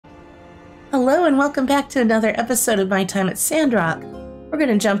Hello and welcome back to another episode of My Time at Sandrock. We're going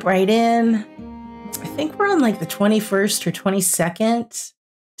to jump right in. I think we're on like the 21st or 22nd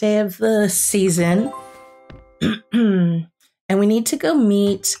day of the season. And we need to go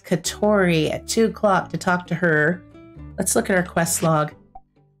meet Catori at 2 o'clock to talk to her. Let's look at our quest log.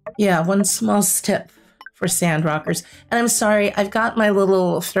 Yeah, one small step for Sandrockers. And I'm sorry, I've got my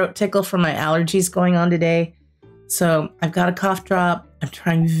little throat tickle from my allergies going on today. So I've got a cough drop. I'm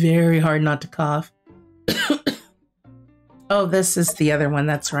trying very hard not to cough. Oh, this is the other one.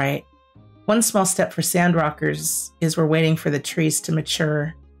 That's right. One small step for Sandrockers is we're waiting for the trees to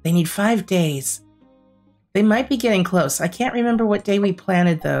mature. They need 5 days. They might be getting close. I can't remember what day we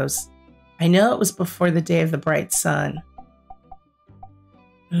planted those. I know it was before the day of the bright sun.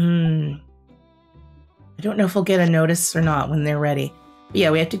 I don't know if we'll get a notice or not when they're ready. But yeah,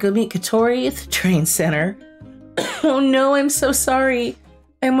 we have to go meet Catori at the train center. Oh no, I'm so sorry.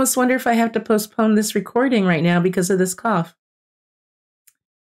 I almost wonder if I have to postpone this recording right now because of this cough.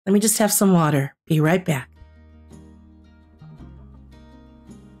 Let me just have some water. Be right back.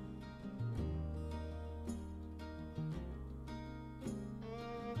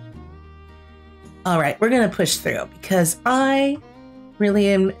 All right, we're going to push through because I really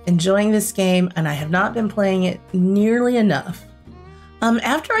am enjoying this game and I have not been playing it nearly enough.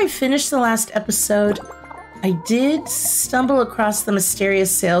 After I finished the last episode, I did stumble across the mysterious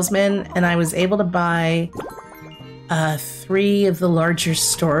salesman and I was able to buy 3 of the larger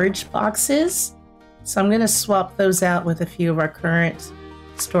storage boxes. So I'm going to swap those out with a few of our current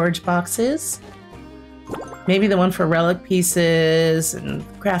storage boxes. Maybe the one for relic pieces and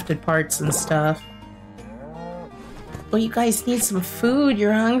crafted parts and stuff. Well, you guys need some food.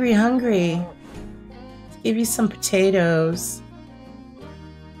 You're hungry. Let's give you some potatoes.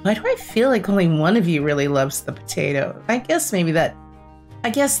 Why do I feel like only one of you really loves the potato? I guess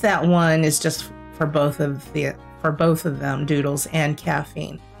that one is just for both of them, Doodles and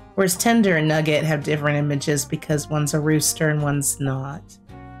Caffeine. Whereas Tender and Nugget have different images because one's a rooster and one's not.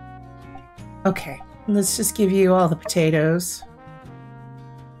 Okay, let's just give you all the potatoes.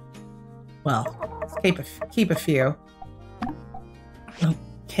 Well, let's keep a few.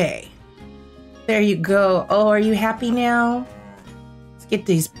 Okay. There you go. Oh, are you happy now? Get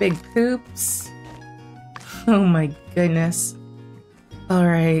these big poops. Oh my goodness. All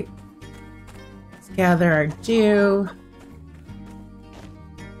right. Let's gather our dew.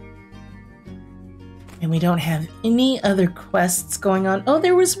 And we don't have any other quests going on. Oh,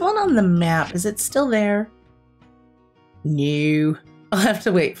 there was one on the map. Is it still there? No. I'll have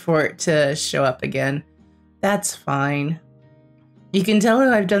to wait for it to show up again. That's fine. You can tell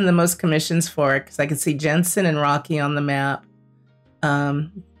who I've done the most commissions for because I can see Jensen and Rocky on the map.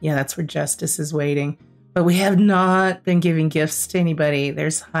 Yeah, that's where Justice is waiting. But we have not been giving gifts to anybody.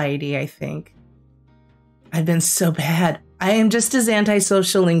 There's Heidi, I think. I've been so bad. I am just as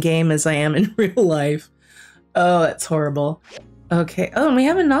antisocial in game as I am in real life. Oh, that's horrible. Okay. Oh, and we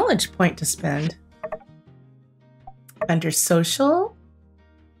have a knowledge point to spend. Under social.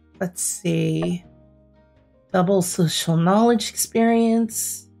 Let's see. Double social knowledge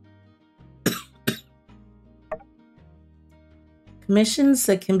experience. Missions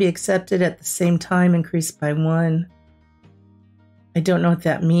that can be accepted at the same time increased by 1. I don't know what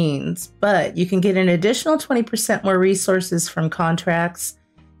that means, but you can get an additional 20% more resources from contracts,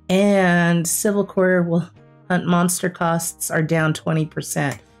 and Civil Corps will hunt monster costs are down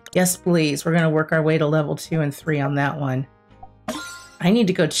 20%. Yes, please. We're going to work our way to level 2 and 3 on that one. I need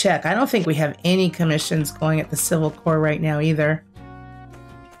to go check. I don't think we have any commissions going at the Civil Corps right now either.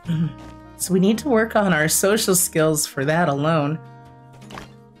 So we need to work on our social skills for that alone.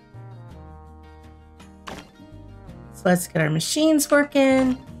 So let's get our machines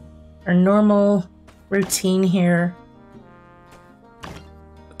working, our normal routine here.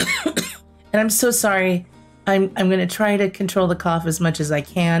 And I'm so sorry. I'm going to try to control the cough as much as I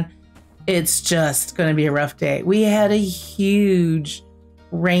can. It's just going to be a rough day. We had a huge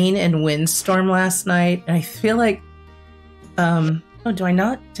rain and windstorm last night, and I feel like, oh, did I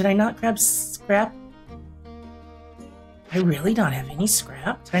not grab scrap? I really don't have any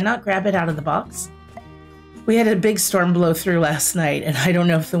scrap. Did I not grab it out of the box? We had a big storm blow through last night, and I don't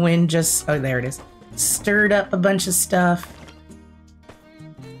know if the wind just... Oh, there it is. Stirred up a bunch of stuff.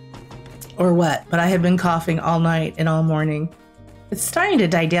 Or what, but I have been coughing all night and all morning. It's starting to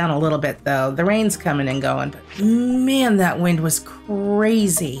die down a little bit, though. The rain's coming and going, but man, that wind was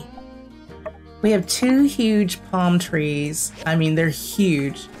crazy. We have 2 huge palm trees. I mean, they're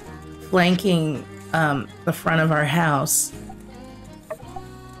huge, flanking the front of our house.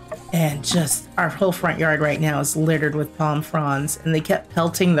 And just our whole front yard right now is littered with palm fronds, and they kept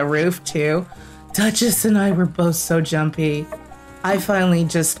pelting the roof too. Duchess and I were both so jumpy. I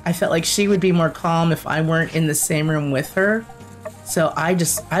felt like she would be more calm if I weren't in the same room with her. So I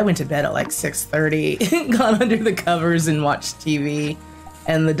went to bed at like 6:30, got under the covers and watched TV,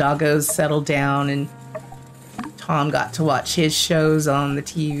 and the doggos settled down, and Tom got to watch his shows on the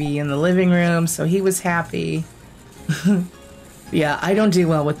TV in the living room, so he was happy. Yeah, I don't do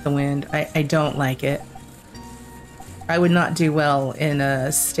well with the wind. I don't like it. I would not do well in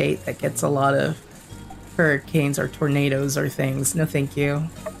a state that gets a lot of hurricanes or tornadoes or things. No, thank you.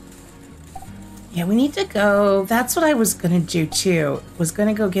 Yeah, we need to go. That's what I was going to do too. Was going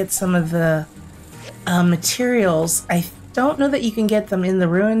to go get some of the materials. I don't know that you can get them in the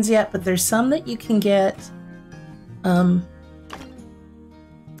ruins yet, but there's some that you can get.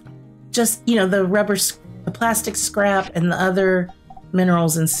 Just, you know, the plastic scrap and the other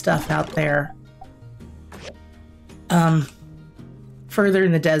minerals and stuff out there. Further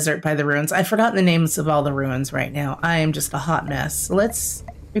in the desert by the ruins. I've forgotten the names of all the ruins right now. I am just a hot mess. So let's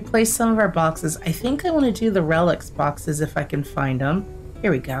replace some of our boxes. I think I want to do the relics boxes if I can find them.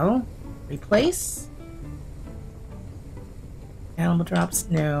 Here we go. Replace. Animal drops,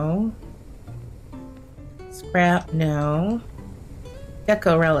 no. Scrap, no.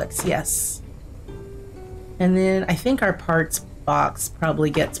 Deco relics, yes. And then I think our parts box probably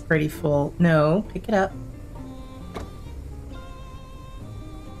gets pretty full. No, pick it up.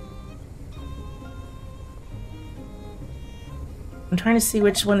 I'm trying to see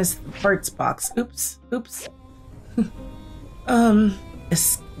which one is the parts box. Oops, oops.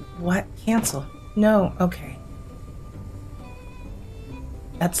 What? Cancel. No, okay.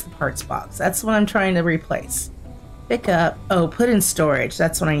 That's the parts box. That's what I'm trying to replace. Pick up. Oh, put in storage.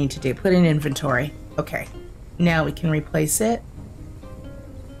 That's what I need to do. Put in inventory. Okay. Now we can replace it.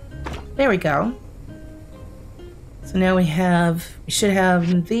 There we go. So now we should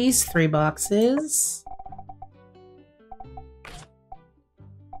have these 3 boxes.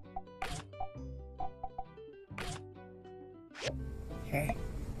 Okay.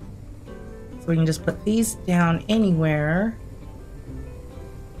 So we can just put these down anywhere.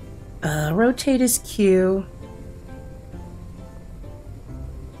 Rotate is Q.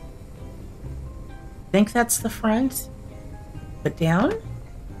 I think that's the front. Put down.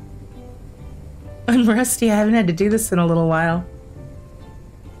 I'm rusty. I haven't had to do this in a little while.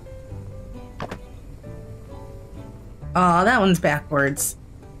 Oh, that one's backwards.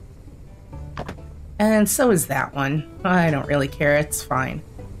 And so is that one. I don't really care. It's fine.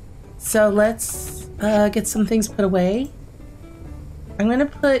 So let's get some things put away. I'm going to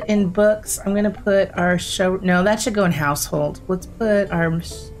put in books. I'm going to put our show... No, that should go in household. Let's put our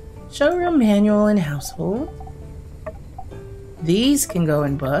showroom manual in household. These can go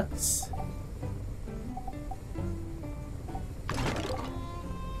in books.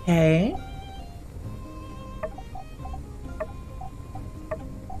 Okay.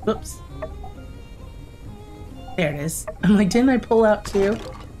 Oops. There it is. I'm like, didn't I pull out 2?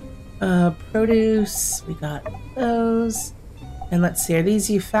 Produce. We got those. And let's see, are these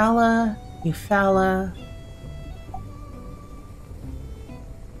Eufaula? Eufaula.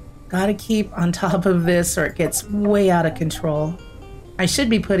 Gotta keep on top of this or it gets way out of control. I should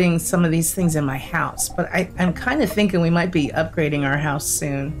be putting some of these things in my house, but I'm kind of thinking we might be upgrading our house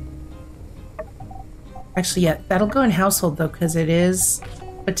soon. Actually, yeah, that'll go in household though, because it is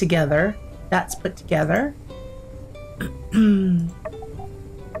put together. That's put together.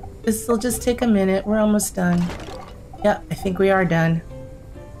 This will just take a minute. We're almost done. Yep, I think we are done.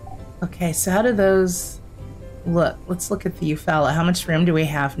 Okay, so how do those look? Let's look at the Eufaula. How much room do we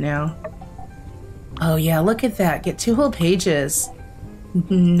have now? Oh yeah, look at that. Get 2 whole pages.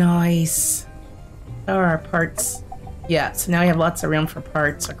 Nice. How are our parts? Yeah, so now we have lots of room for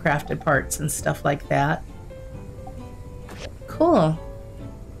parts or crafted parts and stuff like that. Cool.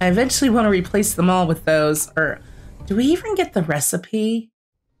 I eventually want to replace them all with those. Or do we even get the recipe?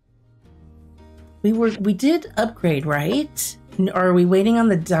 We did upgrade, right? Or are we waiting on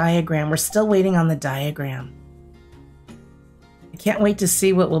the diagram? We're still waiting on the diagram. I can't wait to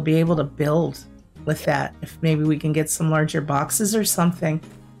see what we'll be able to build with that. If maybe we can get some larger boxes or something.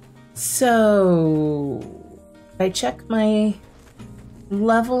 So, did I check my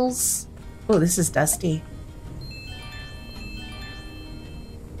levels? Oh, this is dusty.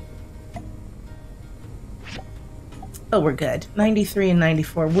 Oh, we're good. 93 and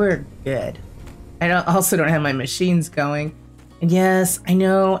 94, we're good. I also don't have my machines going. And yes, I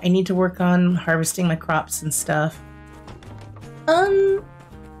know I need to work on harvesting my crops and stuff. Oh,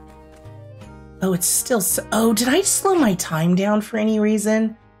 it's still so... Oh, did I slow my time down for any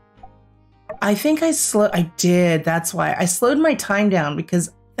reason? I think I did. That's why. I slowed my time down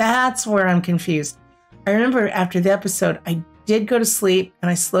because that's where I'm confused. I remember after the episode, I did go to sleep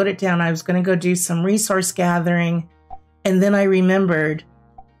and I slowed it down. I was going to go do some resource gathering. And then I remembered,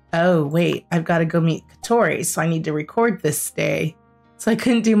 oh, wait, I've got to go meet Catori. So I need to record this day. So I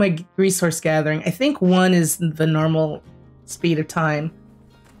couldn't do my resource gathering. I think 1 is the normal speed of time.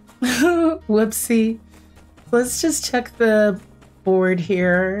 Whoopsie. Let's just check the board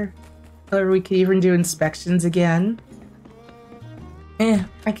here. Or we could even do inspections again.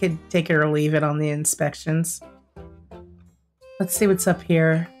 I could take it or leave it on the inspections. Let's see what's up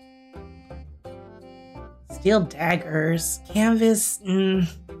here. Steel daggers. Canvas.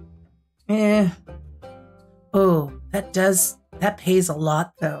 Oh, that pays a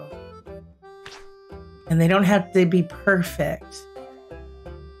lot though. And they don't have to be perfect.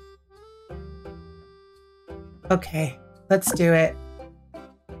 Okay, let's do it.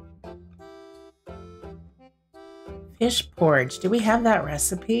 Fish porridge. Do we have that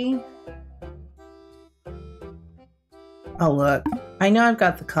recipe? Oh, look. I know I've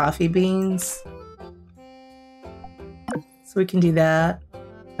got the coffee beans. So we can do that.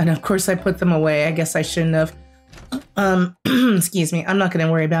 And of course I put them away. I guess I shouldn't have. Excuse me. I'm not going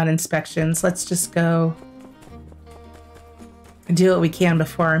to worry about inspections. Let's just go do what we can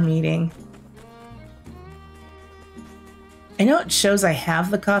before our meeting. I know it shows I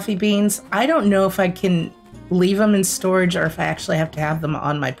have the coffee beans. I don't know if I can leave them in storage or if I actually have to have them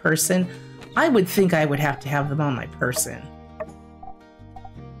on my person. I would think I would have to have them on my person.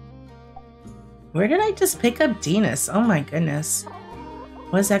 Where did I just pick up Dinas? Oh my goodness.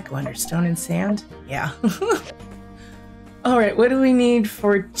 What does that go under? Stone and sand? Yeah. Alright, what do we need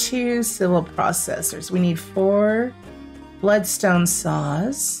for 2 civil processors? We need 4 bloodstone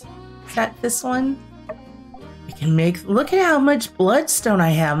saws. Is that this one? We can make... Look at how much bloodstone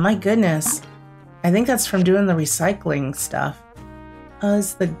I have. My goodness. I think that's from doing the recycling stuff.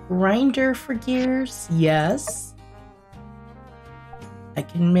 Is the grinder for gears? Yes. I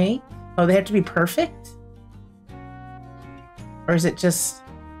can make... Oh, they have to be perfect? Or is it just...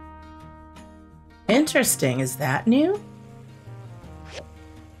 Interesting. Is that new?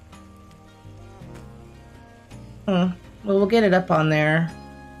 Well, we'll get it up on there.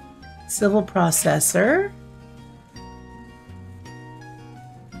 Civil processor.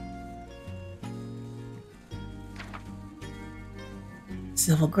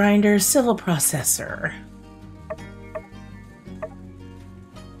 Civil grinder, civil processor.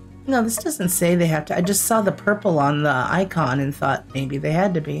 No, this doesn't say they have to. I just saw the purple on the icon and thought maybe they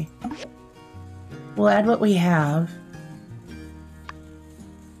had to be. We'll add what we have.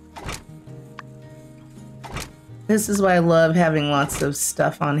 This is why I love having lots of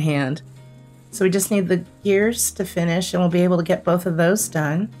stuff on hand. So we just need the gears to finish and we'll be able to get both of those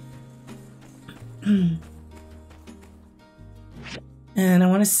done. And I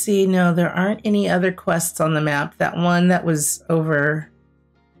want to see, no, there aren't any other quests on the map. That one that was over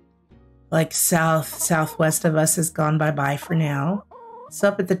like southwest of us has gone bye-bye for now. So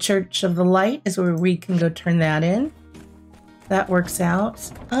up at the Church of the Light is where we can go turn that in. That works out.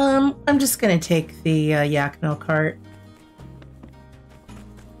 I'm just going to take the yak mill cart.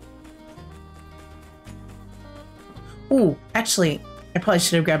 Ooh, actually, I probably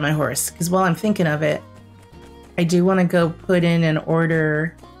should have grabbed my horse because while I'm thinking of it, I do want to go put in an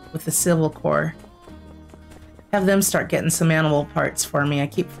order with the Civil Corps. Have them start getting some animal parts for me. I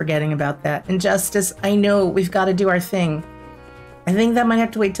keep forgetting about that. And Justice, I know we've got to do our thing. I think that might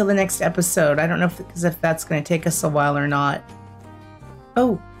have to wait till the next episode. I don't know if that's going to take us a while or not.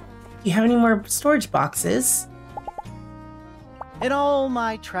 Oh, do you have any more storage boxes? In all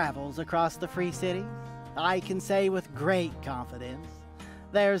my travels across the Free City, I can say with great confidence,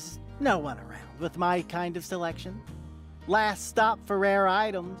 there's no one around with my kind of selection. Last stop for rare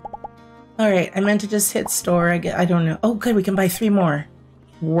items. Alright, I meant to just hit store. I don't know. Oh, good, we can buy 3 more.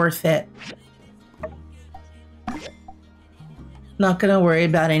 Worth it. Not gonna worry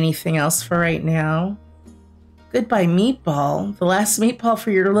about anything else for right now. Goodbye, meatball. The last meatball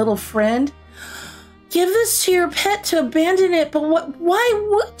for your little friend. Give this to your pet to abandon it, but why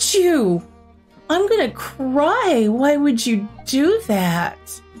would you? I'm gonna cry. Why would you do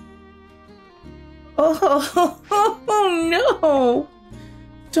that? Oh, no.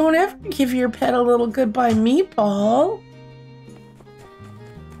 Don't ever give your pet a little goodbye meatball.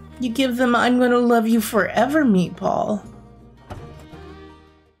 You give them I'm gonna love you forever meatball.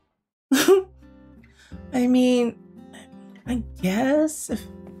 I mean, I guess if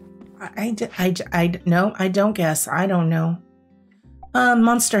no, I don't guess. I don't know.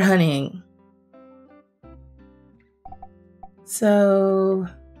 Monster hunting. So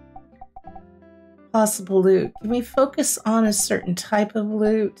Possible loot. Can we focus on a certain type of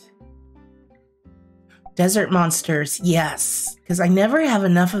loot? Desert monsters, yes. Because I never have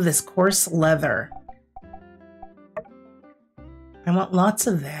enough of this coarse leather. I want lots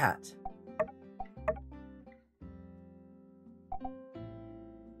of that.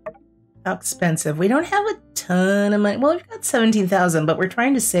 How expensive? We don't have a ton of money. Well, we've got 17,000, but we're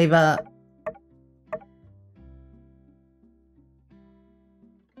trying to save up.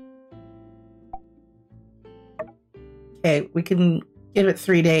 Okay, we can give it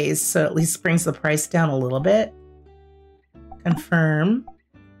 3 days, so at least brings the price down a little bit. Confirm.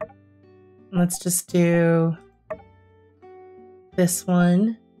 Let's just do this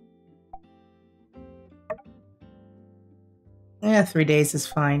one. Yeah, 3 days is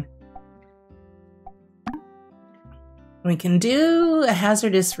fine. We can do a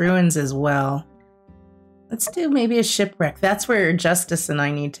hazardous ruins as well. Let's do maybe a shipwreck. That's where Justice and I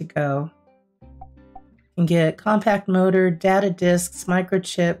need to go. Can get compact motor, data disks,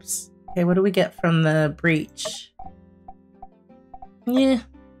 microchips. Okay, what do we get from the breach? Yeah,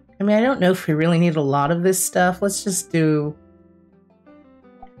 I mean, I don't know if we really need a lot of this stuff. Let's just do.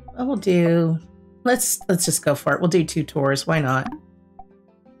 Well, we'll do. Let's just go for it. We'll do 2 tours. Why not?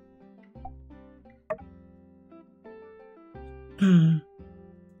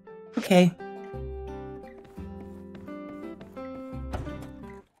 Okay.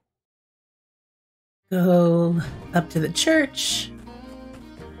 Go up to the church.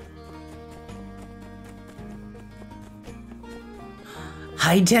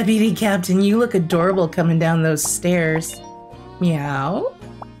 Hi, Deputy Captain. You look adorable coming down those stairs. Meow.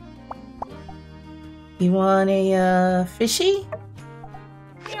 You want a fishy?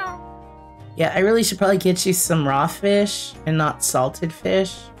 Meow. Yeah, I really should probably get you some raw fish and not salted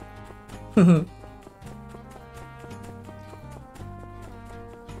fish.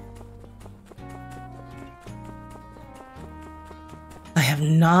 I have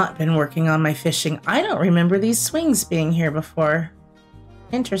not been working on my fishing. I don't remember these swings being here before.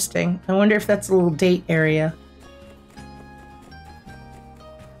 Interesting. I wonder if that's a little date area.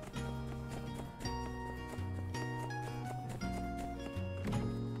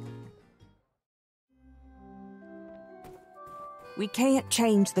 We can't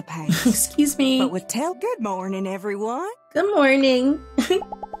change the past. Excuse me. But with good morning, everyone. Good morning.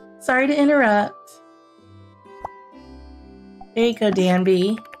 Sorry to interrupt. There you go,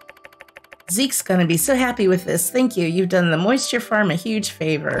 Danby. Zeke's gonna be so happy with this. Thank you. You've done the moisture farm a huge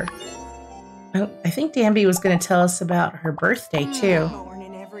favor. Oh, I think Danby was gonna tell us about her birthday, too.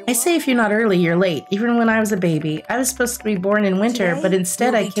 I say if you're not early, you're late. Even when I was a baby, I was supposed to be born in winter, Today, but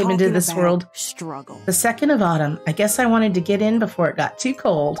instead I came into this world struggle. the 2nd of autumn. I guess I wanted to get in before it got too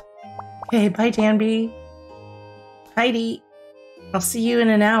cold. Okay, bye, Danby. Heidi, I'll see you in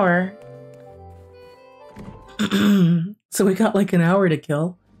an hour. So we got like an hour to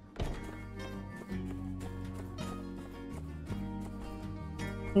kill.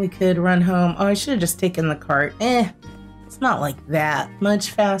 We could run home. Oh, I should have just taken the cart. It's not like that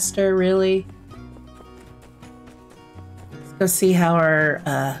much faster, really. Let's go see how our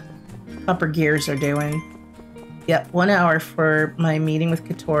upper gears are doing. Yep, 1 hour for my meeting with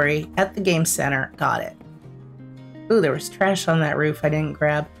Catori at the game center. Got it. Ooh, there was trash on that roof I didn't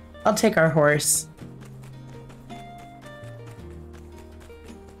grab. I'll take our horse.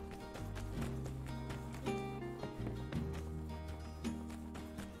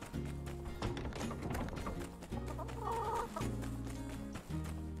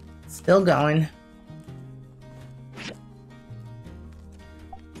 Still going.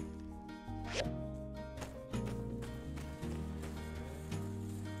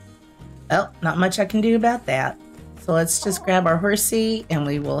 Well, not much I can do about that. So let's just grab our horsey and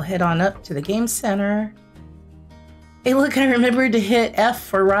we will head on up to the game center. Hey, look, I remembered to hit F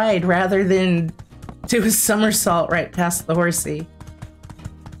for ride rather than do a somersault right past the horsey.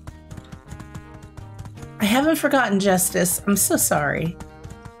 I haven't forgotten, Justice. I'm so sorry.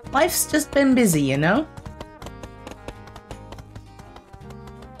 Life's just been busy, you know?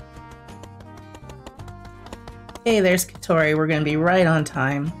 Hey, there's Catori. We're gonna be right on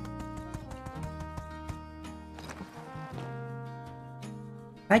time.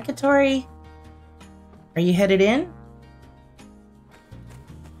 Hi, Catori. Are you headed in?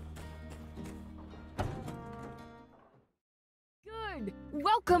 Good.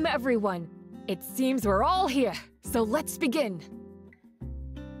 Welcome, everyone. It seems we're all here, so let's begin.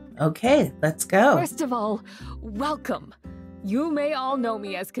 Okay, let's go. First of all, welcome. You may all know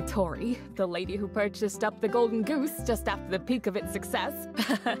me as Catori, the lady who purchased up the Golden Goose just after the peak of its success.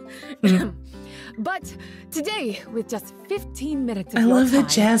 But today, with just 15 minutes of I your love time, that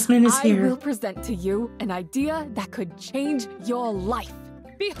Jasmine is I here. will present to you an idea that could change your life.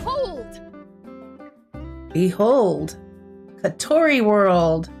 Behold! Behold, Catori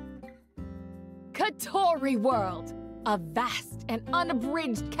World. Catori World, a vast and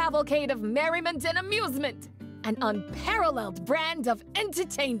unabridged cavalcade of merriment and amusement, an unparalleled brand of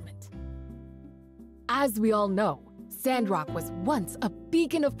entertainment. As we all know, Sandrock was once a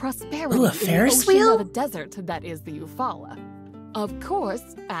beacon of prosperity Ooh, a in the Ferris ocean wheel? of the desert that is the Eufaula. Of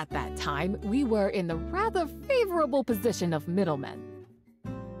course, at that time, we were in the rather favorable position of middlemen.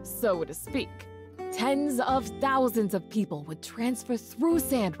 So to speak, tens of thousands of people would transfer through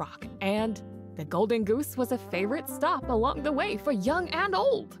Sandrock, and the Golden Goose was a favorite stop along the way for young and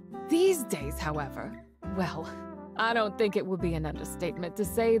old. These days, however, well, I don't think it would be an understatement to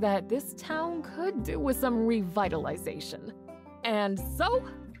say that this town could do with some revitalization. And so,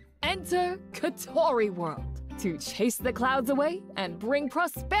 enter Catori World to chase the clouds away and bring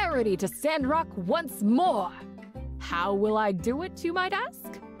prosperity to Sandrock once more. How will I do it, you might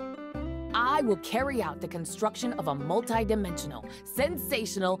ask? I will carry out the construction of a multi-dimensional,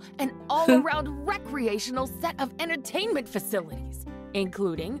 sensational, and all-around recreational set of entertainment facilities,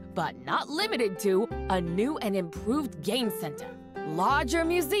 including, but not limited to, a new and improved game center, larger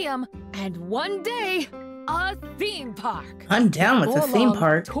museum, and one day, a theme park. I'm down with the Before theme long,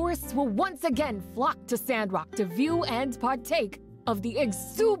 park. Tourists will once again flock to Sandrock to view and partake of the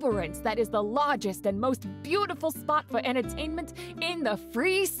exuberance that is the largest and most beautiful spot for entertainment in the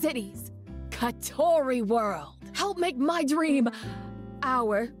Free Cities. Catori World. Help make my dream,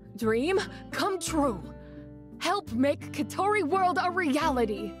 our dream, come true. Help make Catori World a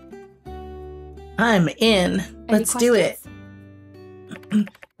reality. I'm in. Any Let's do it. questions?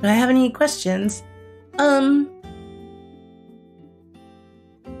 Do I have any questions?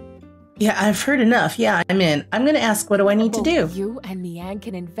 Yeah, I've heard enough. Yeah, I'm in. I'm gonna ask, what do I need to do? Both you and Mian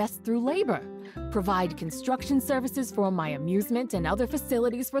can invest through labor, provide construction services for my amusement and other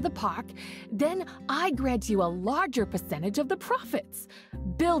facilities for the park. Then I grant you a larger percentage of the profits.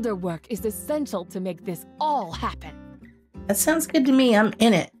 Builder work is essential to make this all happen. That sounds good to me. I'm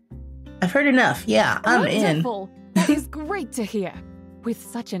in it. I've heard enough. Yeah, I'm in. Wonderful. That is great to hear. With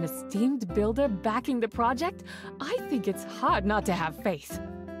such an esteemed builder backing the project, I think it's hard not to have faith.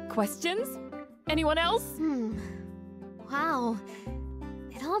 Questions? Anyone else? Wow.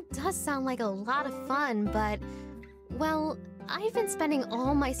 It all does sound like a lot of fun, but, well, I've been spending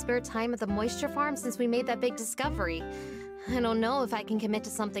all my spare time at the moisture farm since we made that big discovery. I don't know if I can commit to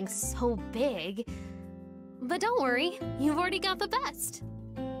something so big. But don't worry, you've already got the best.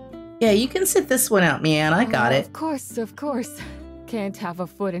 Yeah, you can sit this one out, Mian. I got it. Of course, of course. Can't have a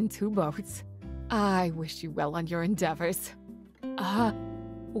foot in two boats. I wish you well on your endeavors.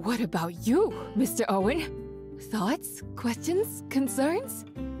 What about you, Mr. Owen? Thoughts, questions, concerns?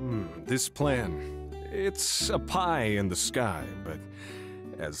 This plan, it's a pie in the sky, but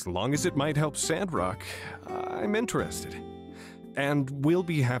as long as it might help Sandrock, I'm interested. And we'll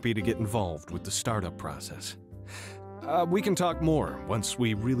be happy to get involved with the startup process. We can talk more once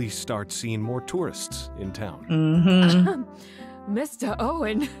we really start seeing more tourists in town. Mr.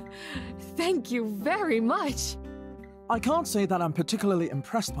 Owen, thank you very much. I can't say that I'm particularly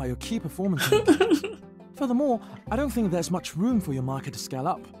impressed by your key performance. Furthermore, I don't think there's much room for your market to scale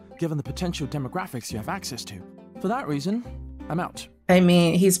up, given the potential demographics you have access to. For that reason, I'm out. I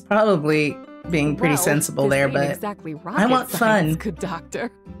mean, he's probably being pretty Well, sensible this there, ain't but exactly I want rocket science, fun. good doctor.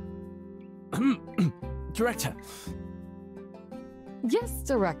 Director, Yes,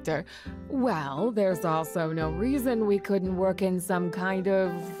 Director. Well, there's also no reason we couldn't work in some kind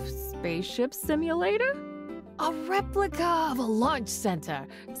of spaceship simulator? A replica of a launch center.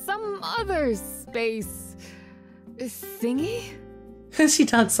 Some other space thingy? she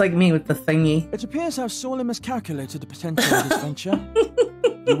talks like me with the thingy. it appears I've sorely miscalculated the potential of this venture.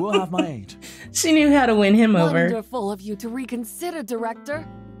 You will have my aid. She knew how to win him over. Wonderful of you to reconsider, Director.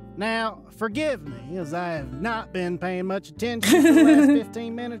 Now, forgive me, as I have not been paying much attention for the last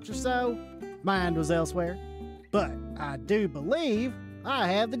 15 minutes or so. Mind was elsewhere. But I do believe I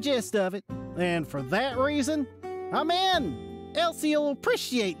have the gist of it. And for that reason, I'm in. Elsie will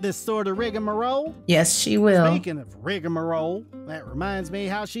appreciate this sort of rigmarole. Yes, she will. Speaking of rigmarole, that reminds me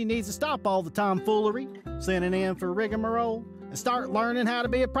how she needs to stop all the tomfoolery, sending in for rigmarole, and start learning how to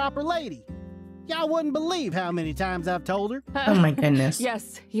be a proper lady. Y'all wouldn't believe how many times I've told her. Oh my goodness.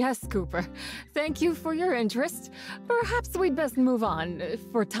 Yes, Cooper. Thank you for your interest. Perhaps we'd best move on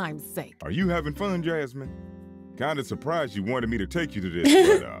for time's sake. Are you having fun, Jasmine? Kinda surprised you wanted me to take you to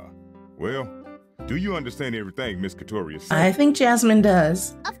this, but, well, do you understand everything Miss Catori is saying? I think Jasmine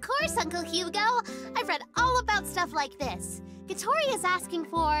does. Of course, Uncle Hugo. I've read all about stuff like this. Catori is asking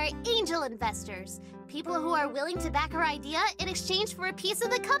for angel investors, people who are willing to back her idea in exchange for a piece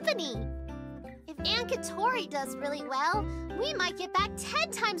of the company. If Aunt Catori does really well, we might get back 10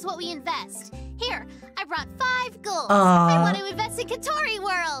 times what we invest. Here, I brought 5 gold. I want to invest in Catori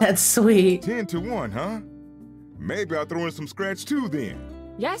World. That's sweet. 10 to 1, huh? Maybe I'll throw in some scratch too then.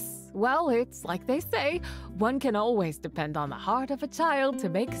 Yes, well, it's like they say, one can always depend on the heart of a child to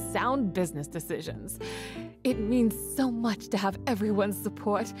make sound business decisions. It means so much to have everyone's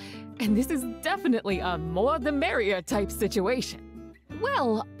support, and this is definitely a more the merrier type situation.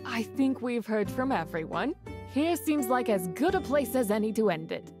 Well, I think we've heard from everyone. Here seems like as good a place as any to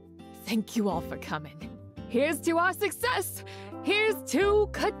end it. Thank you all for coming. Here's to our success! Here's to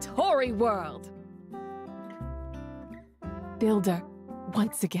Catori World! Builder,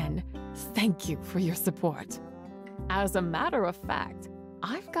 once again, thank you for your support. As a matter of fact,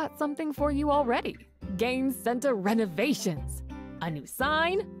 I've got something for you already. Game Center renovations. A new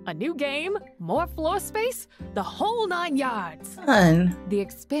sign, a new game, more floor space, the whole 9 yards. Fun. The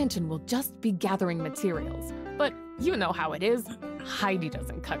expansion will just be gathering materials, but you know how it is. Heidi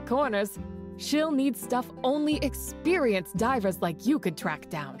doesn't cut corners. She'll need stuff only experienced divers like you could track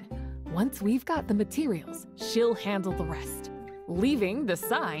down. Once we've got the materials, she'll handle the rest. Leaving the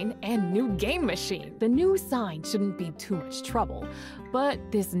sign and new game machine. The new sign shouldn't be too much trouble, but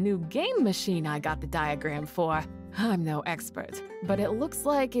this new game machine I got the diagram for, I'm no expert, but it looks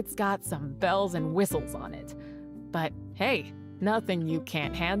like it's got some bells and whistles on it. But hey, nothing you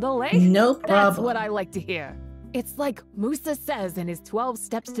can't handle, eh? No problem. That's what I like to hear. It's like Musa says in his 12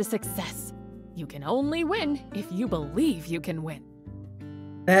 steps to success. You can only win if you believe you can win.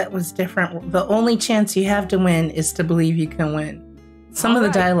 That was different. The only chance you have to win is to believe you can win. Some of the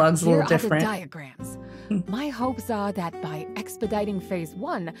dialogue's a little different. Here are the diagrams. My hopes are that by expediting phase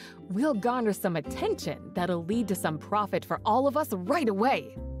 1, we'll garner some attention that'll lead to some profit for all of us right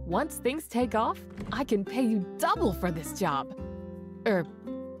away. Once things take off, I can pay you double for this job.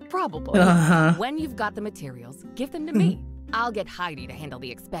 Probably. When you've got the materials, give them to me. I'll get Heidi to handle the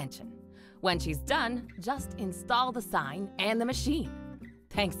expansion. When she's done, just install the sign and the machine.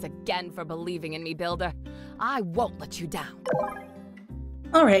 Thanks again for believing in me, Builder. I won't let you down.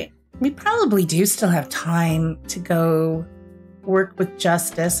 All right. We probably do still have time to go work with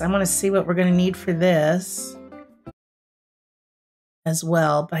Justice. I want to see what we're going to need for this as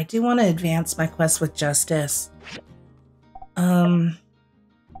well. But I do want to advance my quest with Justice.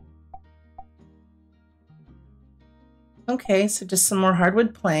 Okay, so just some more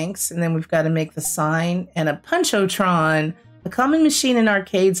hardwood planks. And then we've got to make the sign and a Punchotron. A common machine in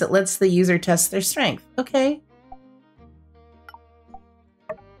arcades that lets the user test their strength. Okay.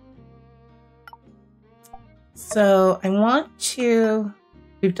 So I want to...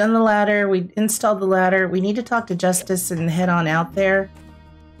 We've done the ladder. We installed the ladder. We need to talk to Justice and head on out there.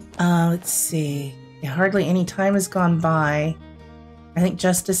 Let's see. Yeah, hardly any time has gone by. I think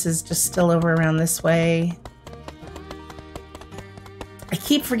Justice is just still over around this way. I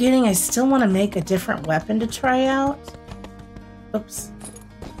keep forgetting I still want to make a different weapon to try out. Oops.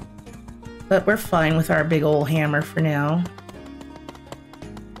 But we're fine with our big old hammer for now.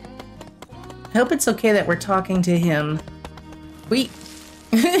 I hope it's okay that we're talking to him. Wait.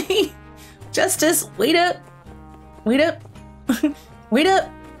 Justice, wait up. Wait up. Wait up.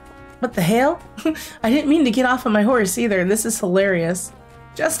 What the hell? I didn't mean to get off of my horse either. This is hilarious.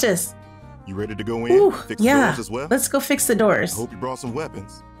 Justice. You ready to go in? Ooh, fix the doors as well? Let's go fix the doors. I hope you brought some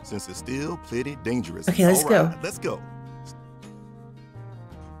weapons, since it's still pretty dangerous. Okay, let's go. Let's go.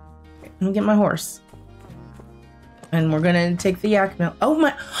 Let me get my horse. And we're gonna take the yak mill. Oh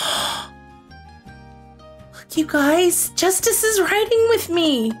my... Look, you guys! Justice is riding with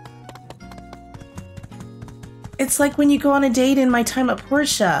me! It's like when you go on a date in My Time at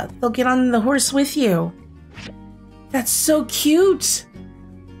Portia. They'll get on the horse with you. That's so cute!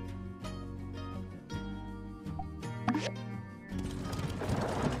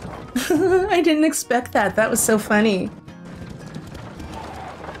 I didn't expect that. That was so funny.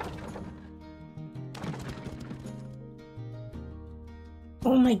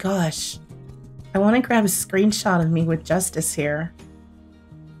 Oh my gosh. I want to grab a screenshot of me with Justice here.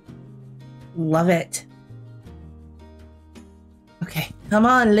 Love it. Okay, come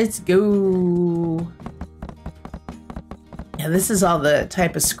on, let's go. Yeah, this is all the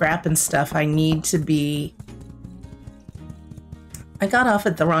type of scrap and stuff I need to be... I got off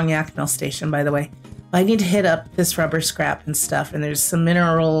at the wrong yak mill station, by the way. I need to hit up this rubber scrap and stuff, and there's some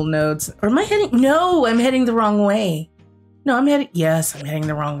mineral nodes. Or am I heading? No, I'm heading the wrong way. No, I'm heading. Yes, I'm heading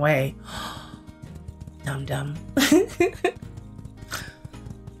the wrong way. Dum.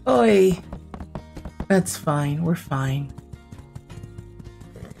 Oi. That's fine. We're fine.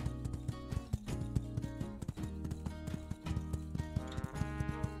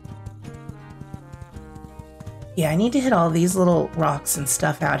 Yeah, I need to hit all these little rocks and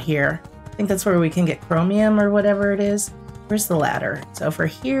stuff out here. I think that's where we can get chromium or whatever it is. Where's the ladder? It's over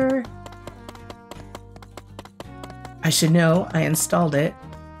here. I should know. I installed it.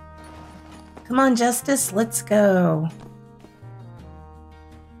 Come on, Justice. Let's go.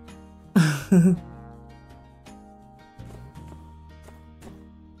 There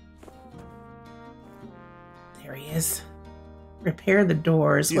he is. Repair the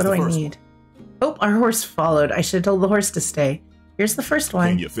doors. What do I need? Oh, our horse followed. I should have told the horse to stay. Here's the first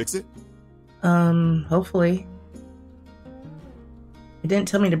one. Can you fix it? Hopefully. It didn't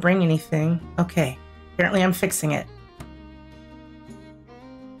tell me to bring anything. Okay. Apparently I'm fixing it.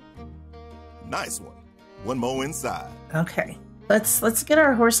 Nice one. One more inside. Okay. Let's get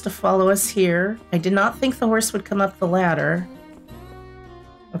our horse to follow us here. I did not think the horse would come up the ladder.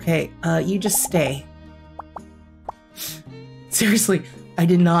 Okay, you just stay. Seriously, I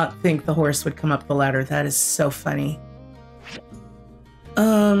did not think the horse would come up the ladder. That is so funny.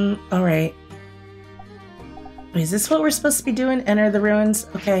 Alright. Wait, is this what we're supposed to be doing? Enter the ruins?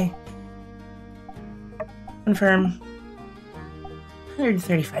 Okay. Confirm.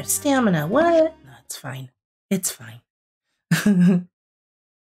 135 stamina. What? No, it's fine. It's fine.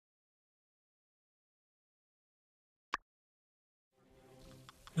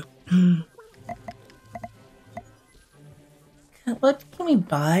 What can we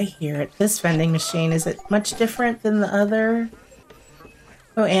buy here at this vending machine? Is it much different than the other?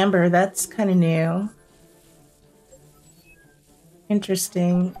 Oh, amber, that's kind of new.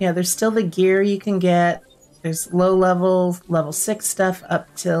 Interesting. Yeah, there's still the gear you can get. There's low level, level 6 stuff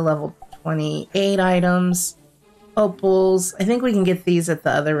up to level 28 items. Opals. I think we can get these at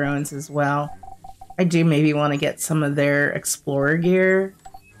the other ruins as well. I do maybe want to get some of their explorer gear.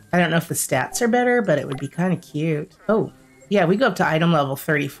 I don't know if the stats are better, but it would be kind of cute. Oh, yeah, we go up to item level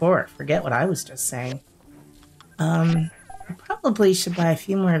 34. Forget what I was just saying. I probably should buy a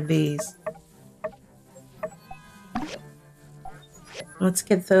few more of these. Let's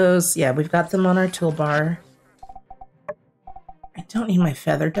get those. Yeah, we've got them on our toolbar. I don't need my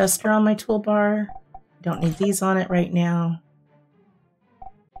feather duster on my toolbar. Don't need these on it right now.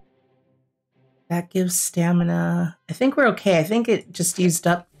 That gives stamina. I think we're okay. I think it just used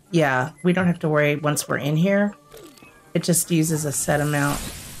up. Yeah, we don't have to worry once we're in here. It just uses a set amount.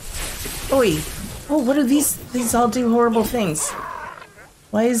 Oi! Oh, what do these all do horrible things?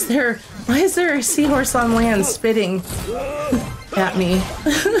 Why is there a seahorse on land spitting at me?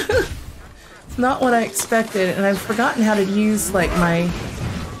 It's not what I expected, and I've forgotten how to use like my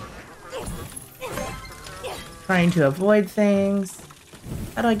trying to avoid things.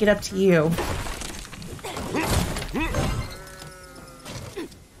 How do I get up to you?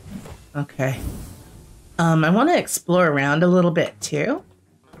 Okay. I want to explore around a little bit too.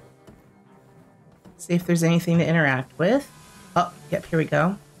 See if there's anything to interact with. Oh, yep, here we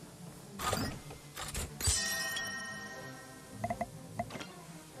go.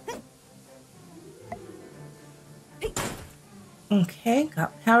 Okay,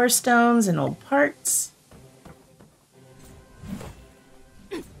 got power stones and old parts.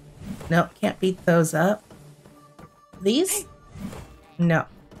 Nope, can't beat those up. These? No.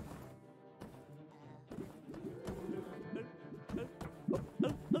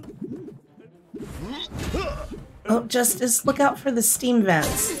 Oh, Justice, look out for the steam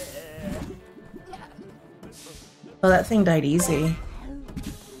vents. Oh, that thing died easy.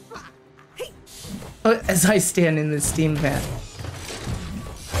 Oh, as I stand in the steam vent.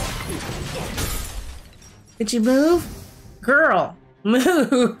 Did you move? Girl,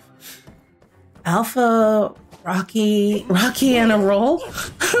 move! Alpha, Rocky and a roll?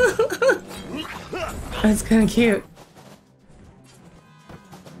 That's kind of cute.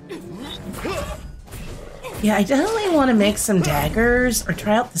 Yeah, I definitely want to make some daggers or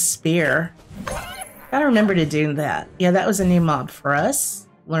try out the spear. Gotta remember to do that. Yeah, that was a new mob for us.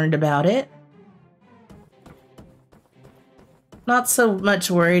 Learned about it. Not so much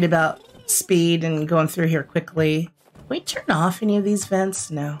worried about speed and going through here quickly. Can we turn off any of these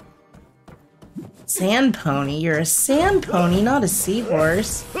vents? No. Sand pony? You're a sand pony, not a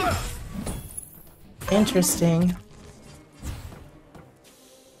seahorse. Interesting.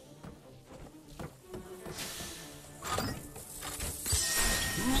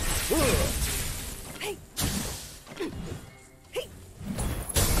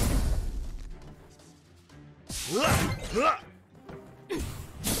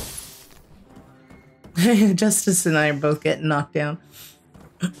 Justice and I are both getting knocked down.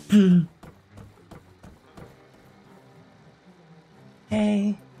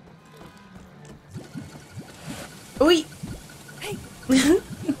 Okay. Oi!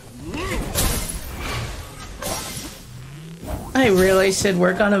 I really should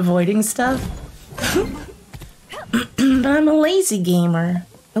work on avoiding stuff. But I'm a lazy gamer.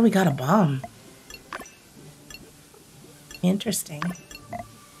 Oh, we got a bomb. Interesting.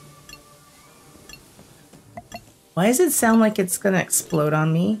 Why does it sound like it's gonna explode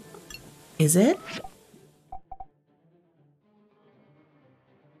on me? Is it?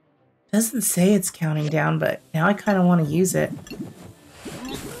 Doesn't say it's counting down, but now I kind of want to use it.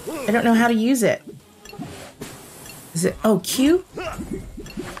 I don't know how to use it. Is it? Oh, Q?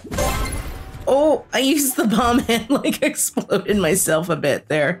 Oh, I used the bomb and like exploded myself a bit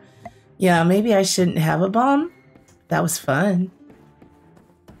there. Yeah, maybe I shouldn't have a bomb. That was fun.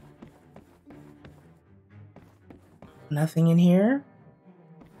 Nothing in here.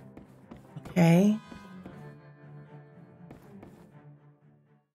 Okay.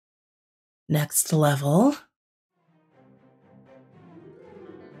 Next level.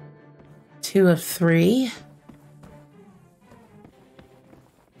 2 of 3.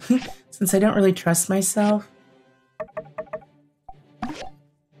 Since I don't really trust myself.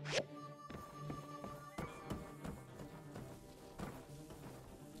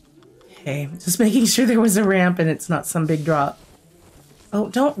 Okay, just making sure there was a ramp and it's not some big drop. Oh,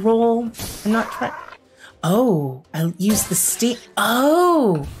 don't roll. I'm not trying. Oh, I used the steam.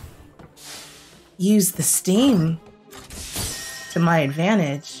 Oh! Use the steam to my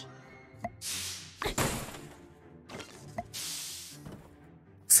advantage.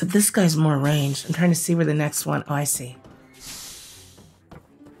 So this guy's more ranged. I'm trying to see where the next one. Oh, I see.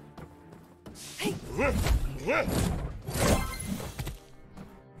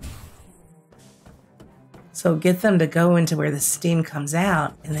 So get them to go into where the steam comes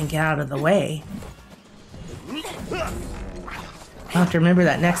out and then get out of the way. I'll have to remember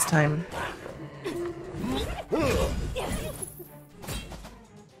that next time.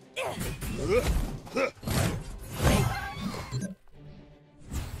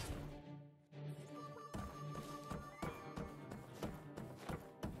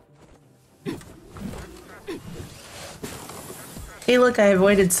 Hey, look, I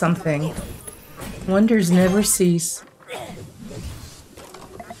avoided something. Wonders never cease.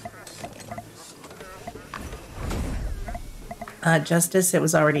 Justice, it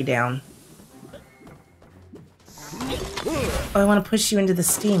was already down. Oh, I want to push you into the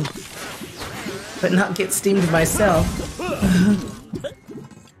steam, but not get steamed myself.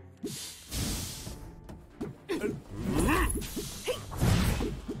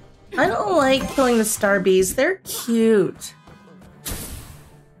 I don't like killing the star bees. They're cute.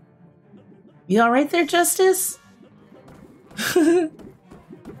 You alright there, Justice? I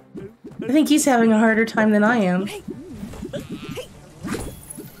think he's having a harder time than I am.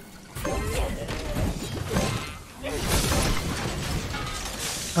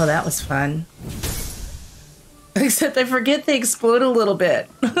 Oh, that was fun. Except I forget they explode a little bit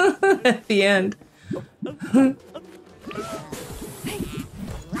at the end.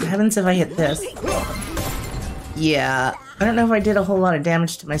 What happens if I hit this? Yeah, I don't know if I did a whole lot of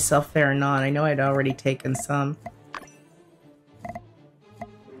damage to myself there or not. I know I'd already taken some.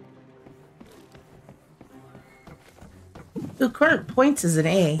 Ooh, current points is an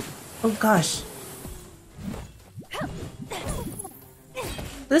A. Oh gosh.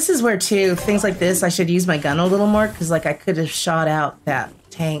 This is where, too, things like this, I should use my gun a little more, because, like, I could have shot out that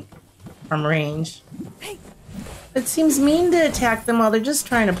tank from range. It seems mean to attack them while they're just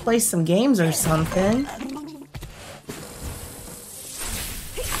trying to play some games or something.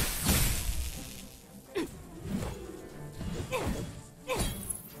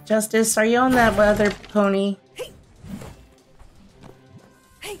 Justice, are you on that weather pony?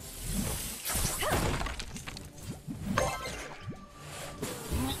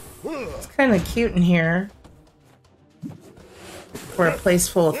 It's kind of cute in here. For a place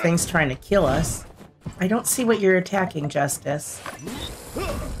full of things trying to kill us. I don't see what you're attacking, Justice.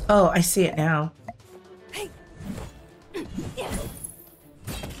 Oh, I see it now.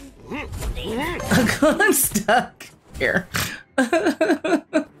 Oh, God, I'm stuck here.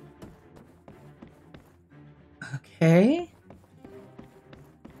 Okay.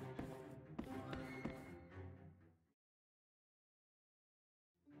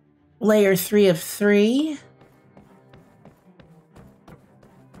 Layer 3 of 3.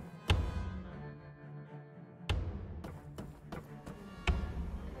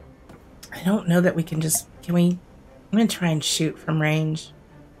 I don't know that we can just... Can we... I'm gonna try and shoot from range.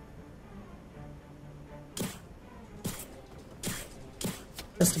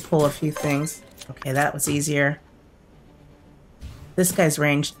 pull a few things. Okay, that was easier. This guy's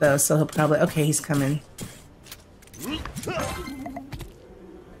ranged though, so he'll probably... Okay, he's coming.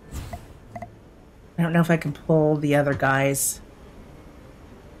 I don't know if I can pull the other guys.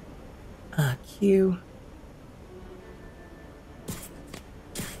 Q.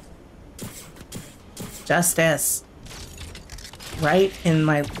 Justice. Right in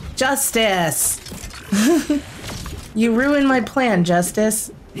my... Justice! You ruined my plan,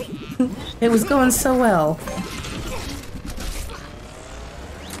 Justice. It was going so well.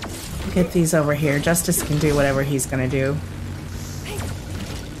 Get these over here. Justice can do whatever he's gonna do.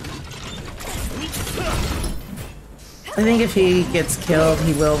 I think if he gets killed,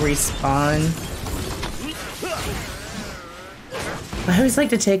 he will respawn. I always like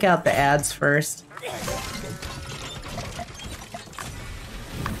to take out the ads first.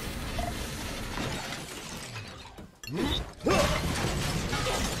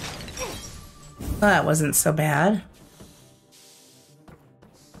 That wasn't so bad.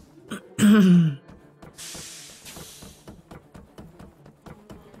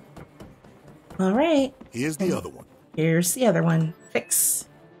 All right. Here's the other one. Here's the other one. Fix.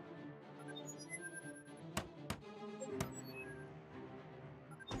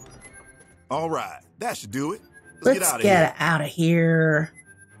 All right, that should do it. Let's get out of here.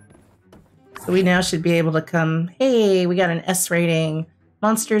 So we now should be able to come. Hey, we got an S rating.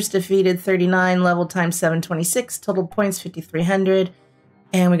 Monsters defeated 39, level times 726, total points 5,300.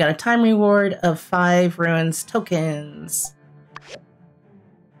 And we got a time reward of 5 ruins tokens.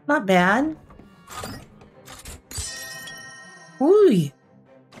 Not bad. Ooh.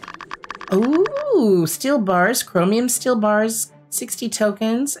 Ooh, steel bars, chromium steel bars, 60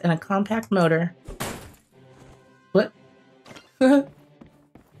 tokens, and a compact motor. What?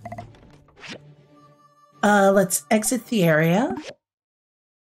 Let's exit the area.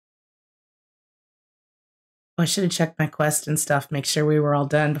 Oh, I should have checked my quest and stuff, make sure we were all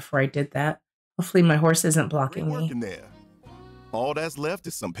done before I did that. Hopefully my horse isn't blocking me. There. All that's left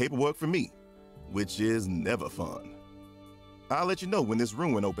is some paperwork for me, which is never fun. I'll let you know when this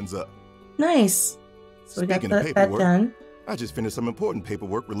ruin opens up. Nice. So Speaking we got that done. I just finished some important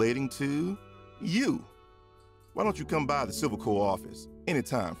paperwork relating to you. Why don't you come by the Civil Corps office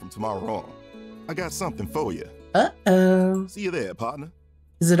anytime from tomorrow on? I got something for you. Uh-oh. See you there, partner.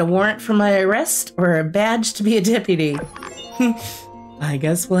 Is it a warrant for my arrest or a badge to be a deputy? I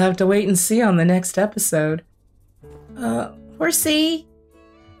guess we'll have to wait and see on the next episode. Horsey!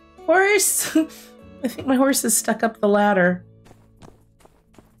 Horse! I think my horse is stuck up the ladder.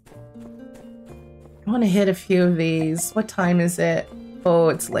 I want to hit a few of these. What time is it? Oh,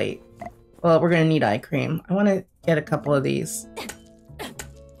 it's late. Well, we're going to need eye cream. I want to get a couple of these.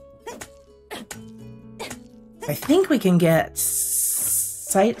 I think we can get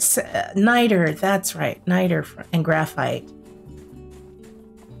niter. That's right. Niter and graphite.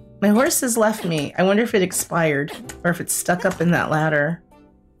 My horse has left me. I wonder if it expired or if it's stuck up in that ladder.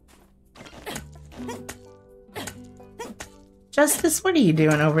 Justice, what are you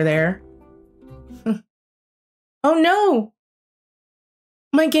doing over there? Oh no!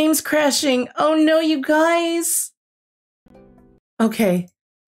 My game's crashing. Oh no, you guys! Okay.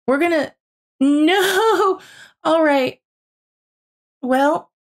 We're gonna... No! Alright. Well...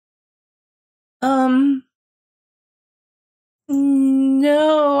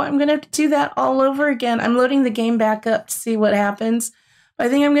 No, I'm gonna have to do that all over again. I'm loading the game back up to see what happens. I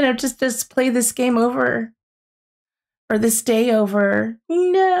think I'm gonna just play this game over. Or this day over.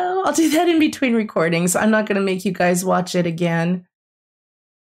 No, I'll do that in between recordings. I'm not gonna make you guys watch it again.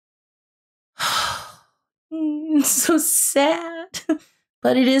 It's so sad.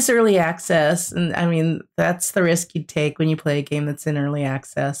 But it is early access. And I mean, that's the risk you take when you play a game that's in early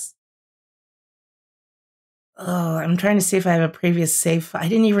access. Oh, I'm trying to see if I have a previous save. I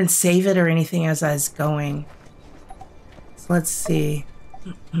didn't even save it or anything as I was going. So let's see.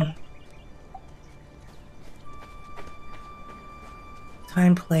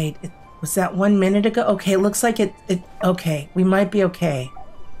 Time played. Was that 1 minute ago? Okay, it looks like it. Okay, we might be okay.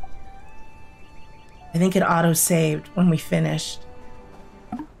 I think it auto-saved when we finished.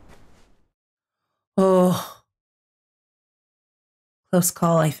 Oh. Close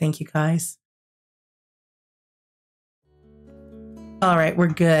call, I think, you guys. All right, we're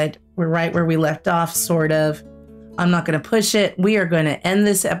good. We're right where we left off, sort of. I'm not going to push it. We are going to end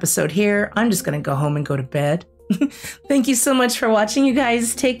this episode here. I'm just going to go home and go to bed. Thank you so much for watching, you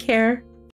guys. Take care.